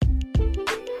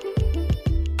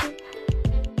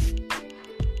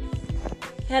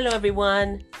Hello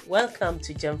everyone, welcome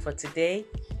to Gem for Today.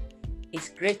 It's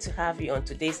great to have you on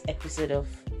today's episode of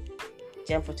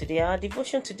Gem for Today. Our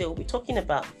devotion today will be talking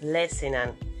about blessing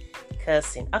and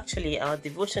cursing. Actually, our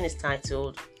devotion is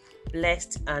titled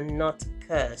Blessed and Not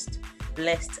Cursed.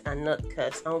 Blessed and Not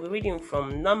Cursed. And we'll be reading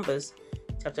from Numbers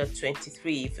chapter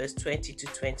 23, verse 20 to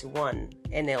 21,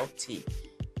 NLT.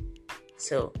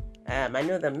 So, I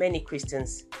know that many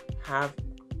Christians have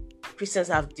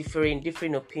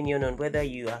different opinion on whether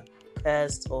you are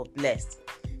cursed or blessed.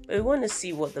 But we want to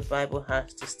see what the Bible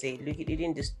has to say.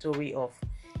 Reading the story of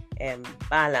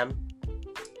Balaam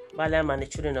and the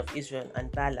children of Israel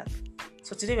and Balak.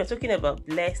 So today we're talking about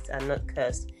blessed and not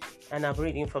cursed. And I'm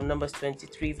reading from Numbers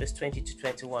 23, verse 20 to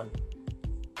 21.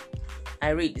 I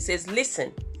read, it says,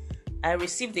 "Listen, I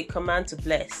received a command to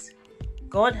bless.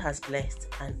 God has blessed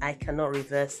and I cannot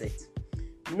reverse it.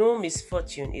 No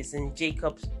misfortune is in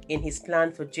his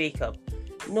plan for Jacob.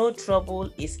 No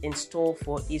trouble is in store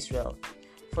for Israel.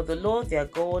 For the Lord their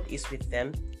God is with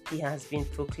them. He has been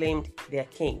proclaimed their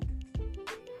king."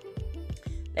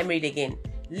 Let me read again.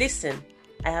 "Listen,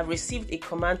 I have received a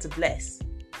command to bless.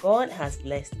 God has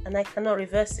blessed and I cannot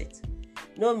reverse it.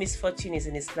 No misfortune is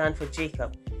in his plan for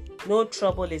Jacob. No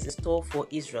trouble is in store for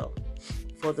Israel.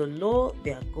 For the Lord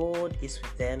their God is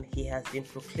with them. He has been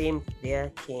proclaimed their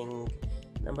king."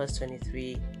 Numbers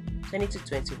 23, 20 to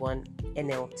 21,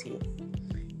 NLT.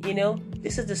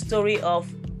 This is the story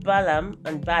of Balaam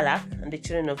and Balak and the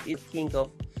children of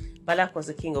Israel. Balak was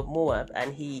the king of Moab,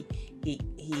 and the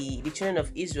children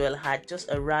of Israel had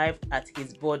just arrived at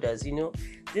his borders.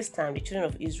 This time the children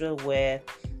of Israel were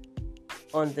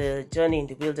on the journey in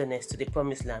the wilderness to the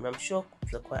promised land. I'm sure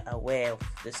you're quite aware of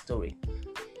the story.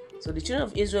 So the children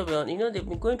of Israel they've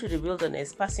been going through the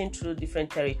wilderness, passing through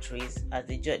different territories as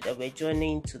they were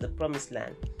journeying to the promised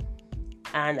land.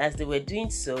 And as they were doing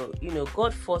so,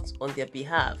 God fought on their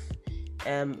behalf.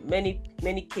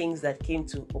 Many kings that came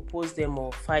to oppose them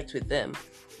or fight with them,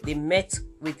 they met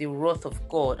with the wrath of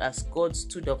God as God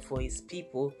stood up for his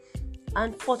people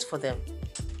and fought for them.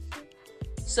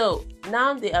 So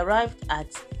now they arrived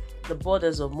at the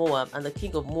borders of Moab, and the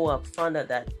king of Moab found out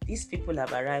that these people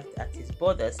have arrived at his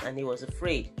borders, and he was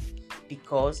afraid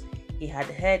because he had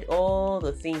heard all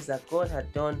the things that God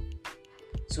had done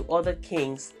to other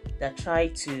kings that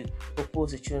tried to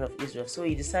oppose the children of Israel. So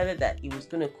he decided that he was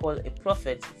going to call a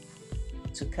prophet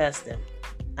to curse them,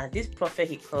 and this prophet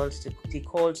he called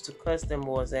to curse them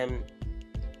was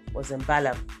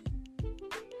Balaam.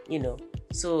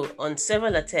 So on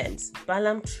several attempts,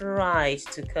 Balaam tried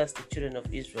to curse the children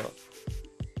of Israel.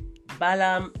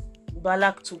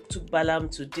 Balak took Balaam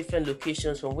to different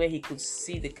locations from where he could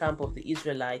see the camp of the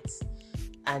Israelites,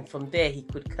 and from there he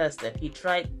could curse them. He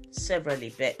tried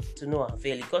severally, but to no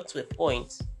avail. He got to a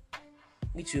point,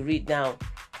 which we read now,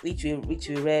 which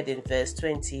we read in verse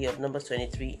 20 of Numbers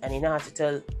 23, and he now had to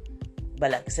tell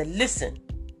Balak, he said, "Listen,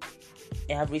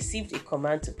 I have received a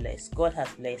command to bless. God has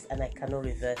blessed and I cannot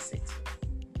reverse it.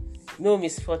 No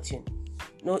misfortune,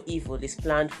 no evil is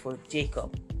planned for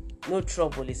Jacob. No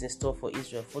trouble is in store for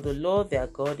Israel. For the Lord their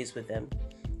God is with them.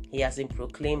 He has been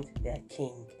proclaimed their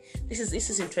king." This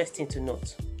is interesting to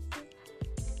note.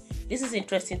 This is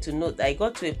interesting to note that I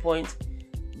got to a point,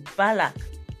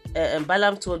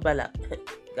 Balaam told Balak,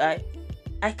 "Guy,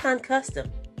 I can't curse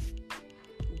them.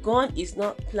 God is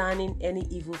not planning any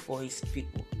evil for his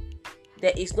people.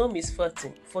 There is no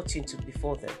misfortune to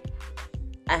befall them.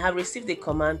 I have received a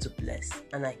command to bless,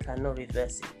 and I cannot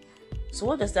reverse it." So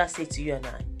what does that say to you and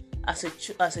I? As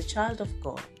a child of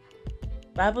God,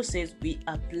 Bible says we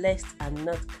are blessed and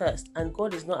not cursed, and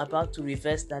God is not about to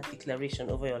reverse that declaration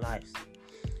over your lives.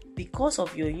 Because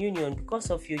of your union,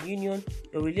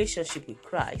 your relationship with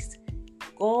Christ,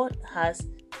 God has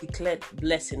declared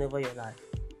blessing over your life.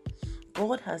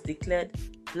 God has declared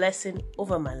blessing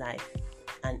over my life.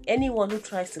 And anyone who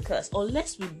tries to curse,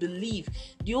 unless we believe,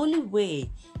 the only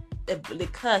way the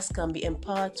curse can be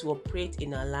empowered to operate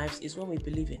in our lives is when we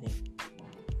believe in it.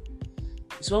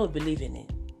 It's when we believe in it.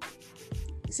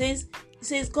 It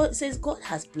says God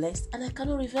has blessed and I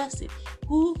cannot reverse it.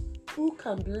 Who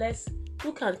can bless?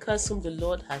 Who can curse whom the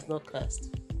Lord has not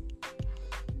cursed?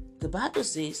 The Bible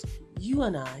says you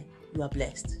and I, you are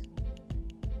blessed.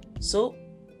 So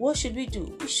what should we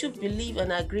do? We should believe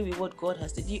and agree with what God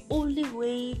has said. The only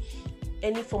way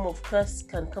any form of curse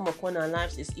can come upon our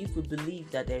lives is if we believe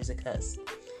that there is a curse.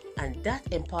 And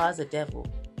that empowers the devil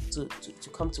to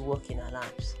come to work in our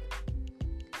lives.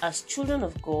 As children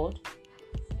of God,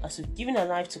 as we've given our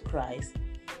life to Christ,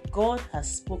 God has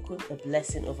spoken a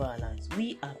blessing over our lives.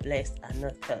 We are blessed and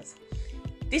not cursed.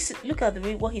 Look at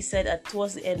what he said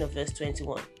towards the end of verse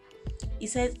 21. He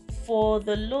said, for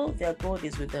the Lord their God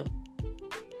is with them.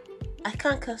 I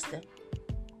can't curse them.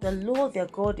 The Lord their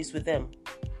God is with them.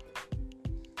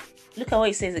 Look at what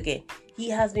he says again. He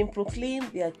has been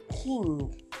proclaimed their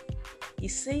king.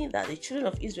 He's saying that the children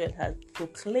of Israel have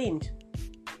proclaimed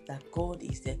that God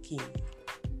is their king.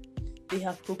 They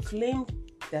have proclaimed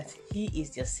that he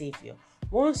is their savior.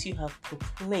 Once you have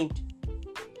proclaimed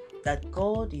that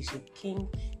God is your king,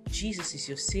 Jesus is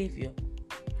your savior,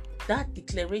 that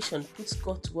declaration puts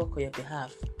God to work on your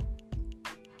behalf.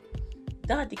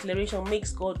 That declaration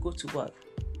makes God go to work.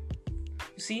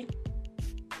 You see?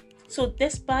 So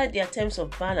despite the attempts of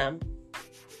Balaam,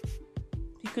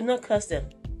 he could not curse them,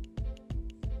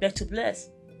 but to bless.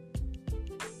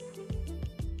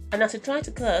 And as he tried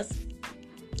to curse,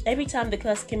 every time the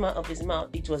curse came out of his mouth,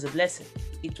 it was a blessing.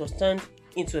 It was turned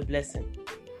into a blessing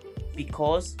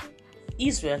because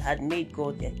Israel had made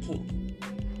God their king.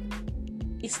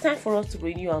 It's time for us to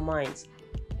renew our minds,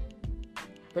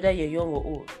 whether you're young or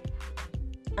old.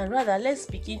 And rather, let's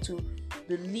begin to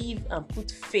believe and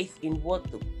put faith in what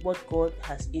God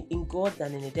has in God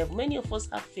than in the devil. Many of us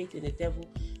have faith in the devil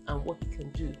and what he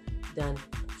can do than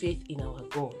faith in our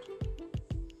God.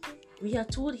 We are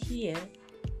told here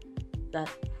that,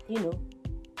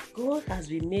 God has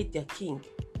been made their king.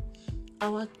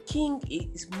 Our king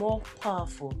is more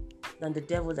powerful than the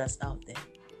devil that's out there.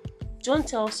 John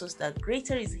tells us that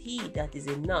greater is he that is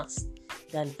in us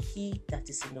than he that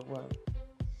is in the world.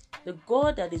 The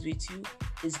God that is with you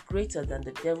is greater than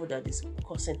the devil that is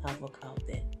causing havoc out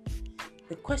there.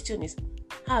 The question is,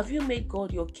 have you made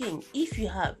God your king? If you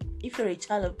have, if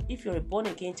you're a born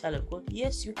again child of God,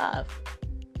 yes, you have.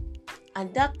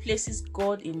 And that places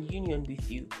God in union with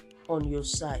you on your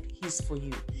side. He's for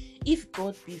you. If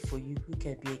God be for you, who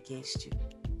can be against you?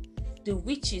 The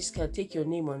witches can take your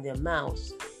name on their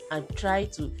mouths and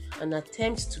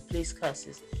attempt to place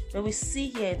curses. But we see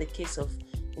here in the case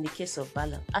of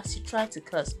Balaam, as he tried to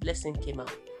curse, blessing came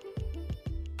out.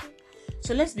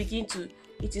 So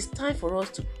it is time for us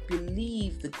to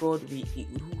believe the God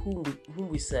whom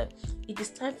we serve. It is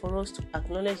time for us to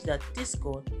acknowledge that this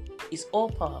God is all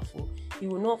powerful. He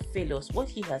will not fail us. What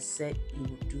he has said he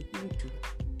will do, he will do.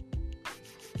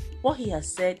 What he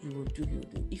has said he will do, he will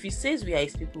do. If he says we are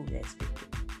his people, we are his people.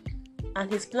 And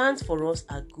his plans for us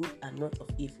are good and not of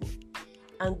evil.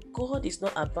 And God is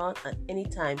not about at any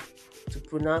time to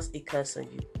pronounce a curse on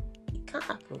you. It can't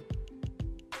happen.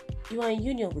 You are in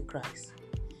union with Christ.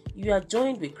 You are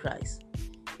joined with Christ.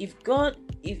 If God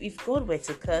were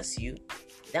to curse you,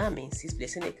 that means he's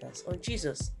placing a curse on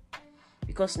Jesus.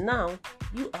 Because now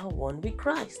you are one with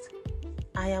Christ.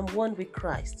 I am one with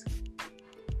Christ.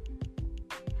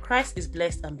 Christ is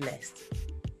blessed and blessed.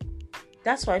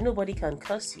 That's why nobody can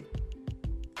curse you.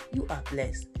 You are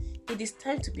blessed. It is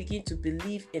time to begin to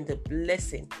believe in the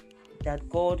blessing that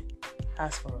God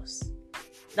has for us.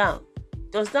 Now,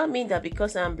 does that mean that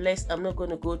because I'm blessed, I'm not going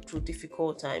to go through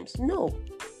difficult times? No.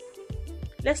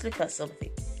 Let's look at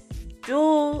something.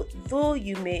 Though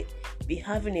you may be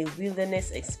having a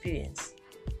wilderness experience,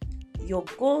 your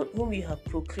God whom you have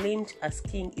proclaimed as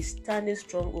king is standing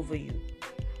strong over you,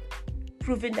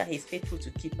 proving that he's faithful to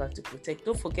keep and to protect.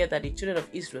 Don't forget that the children of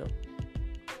Israel,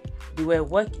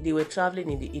 they were traveling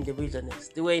in the wilderness.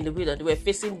 They were in the wilderness. They were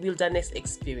facing wilderness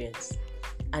experience.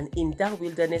 And in that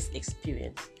wilderness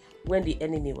experience, when the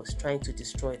enemy was trying to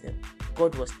destroy them,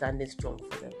 God was standing strong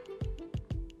for them.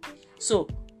 So,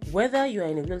 whether you are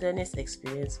in a wilderness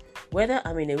experience, whether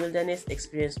I'm in a wilderness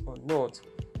experience or not,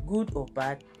 good or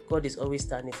bad, God is always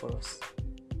standing for us.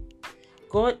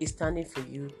 God is standing for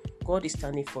you. God is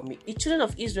standing for me. The children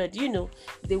of Israel, do you know,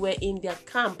 they were in their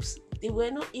camps. They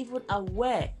were not even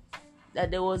aware that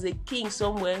there was a king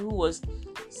somewhere who was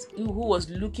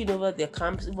looking over their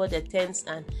camps, over their tents,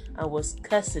 and was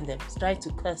cursing them, trying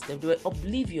to curse them. They were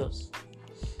oblivious.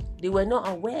 They were not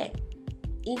aware.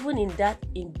 Even in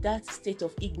that state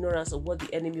of ignorance of what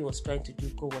the enemy was trying to do,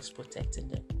 God was protecting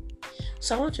them.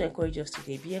 So I want to encourage us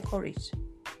today, be encouraged.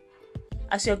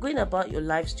 As you're going about your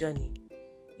life's journey,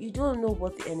 you don't know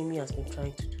what the enemy has been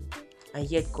trying to do, and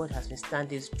yet God has been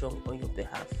standing strong on your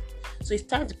behalf. So it's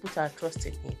time to put our trust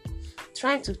in him.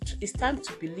 It's time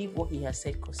to believe what he has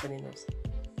said concerning us.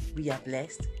 We are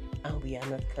blessed and we are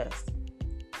not cursed.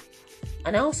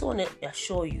 And I also want to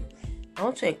assure you, I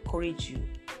want to encourage you,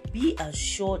 be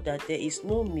assured that there is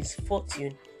no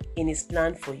misfortune in his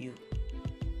plan for you.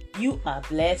 You are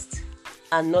blessed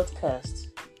and not cursed.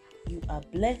 You are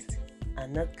blessed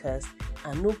and not cursed,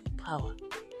 and no power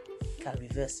can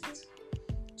reverse it.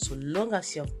 So long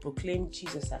as you have proclaimed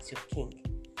Jesus as your king,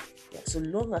 so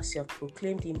long as you have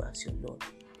proclaimed him as your Lord,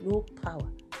 no power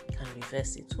can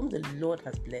reverse it. Whom the Lord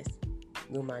has blessed,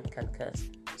 no man can curse.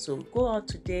 So go out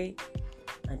today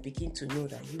and begin to know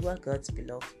that you are God's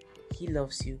beloved. He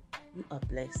loves you. You are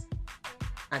blessed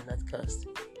and not cursed.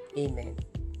 Amen.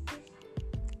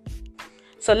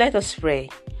 So let us pray.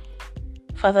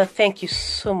 Father, thank you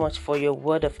so much for your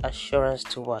word of assurance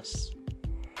to us.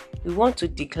 We want to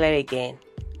declare again,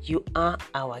 you are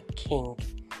our King.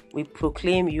 We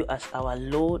proclaim you as our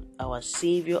Lord, our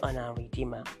Savior, and our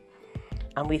Redeemer.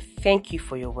 And we thank you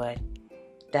for your word,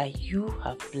 that you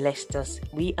have blessed us.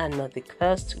 We are not the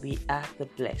cursed, we are the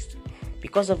blessed.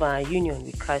 Because of our union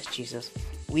with Christ Jesus,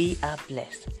 we are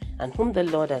blessed. And whom the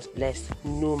Lord has blessed,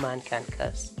 no man can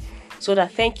curse. So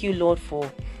that thank you, Lord,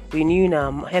 for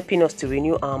helping us to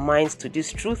renew our minds to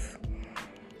this truth.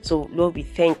 So, Lord, we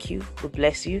thank you. We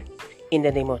bless you. In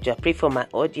the name of Jesus, I pray for my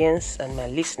audience and my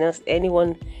listeners,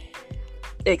 anyone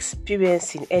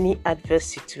experiencing any adverse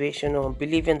situation or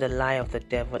believing the lie of the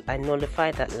devil, I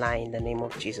nullify that lie in the name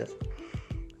of Jesus.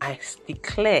 I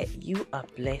declare you are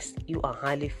blessed, you are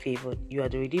highly favored, you are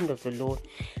the redeemed of the Lord,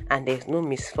 and there is no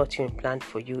misfortune planned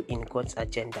for you in God's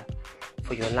agenda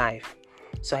for your life.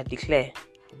 So I declare,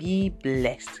 be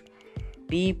blessed,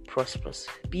 be prosperous,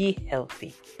 be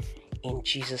healthy. In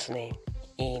Jesus' name,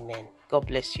 amen. God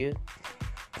bless you.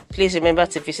 Please remember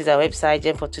to visit our website,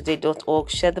 gemfortoday.org.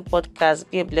 Share the podcast.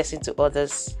 Be a blessing to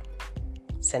others.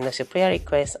 Send us your prayer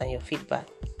requests and your feedback.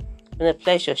 It's been a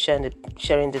pleasure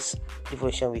sharing this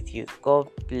devotion with you. God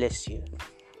bless you.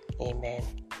 Amen.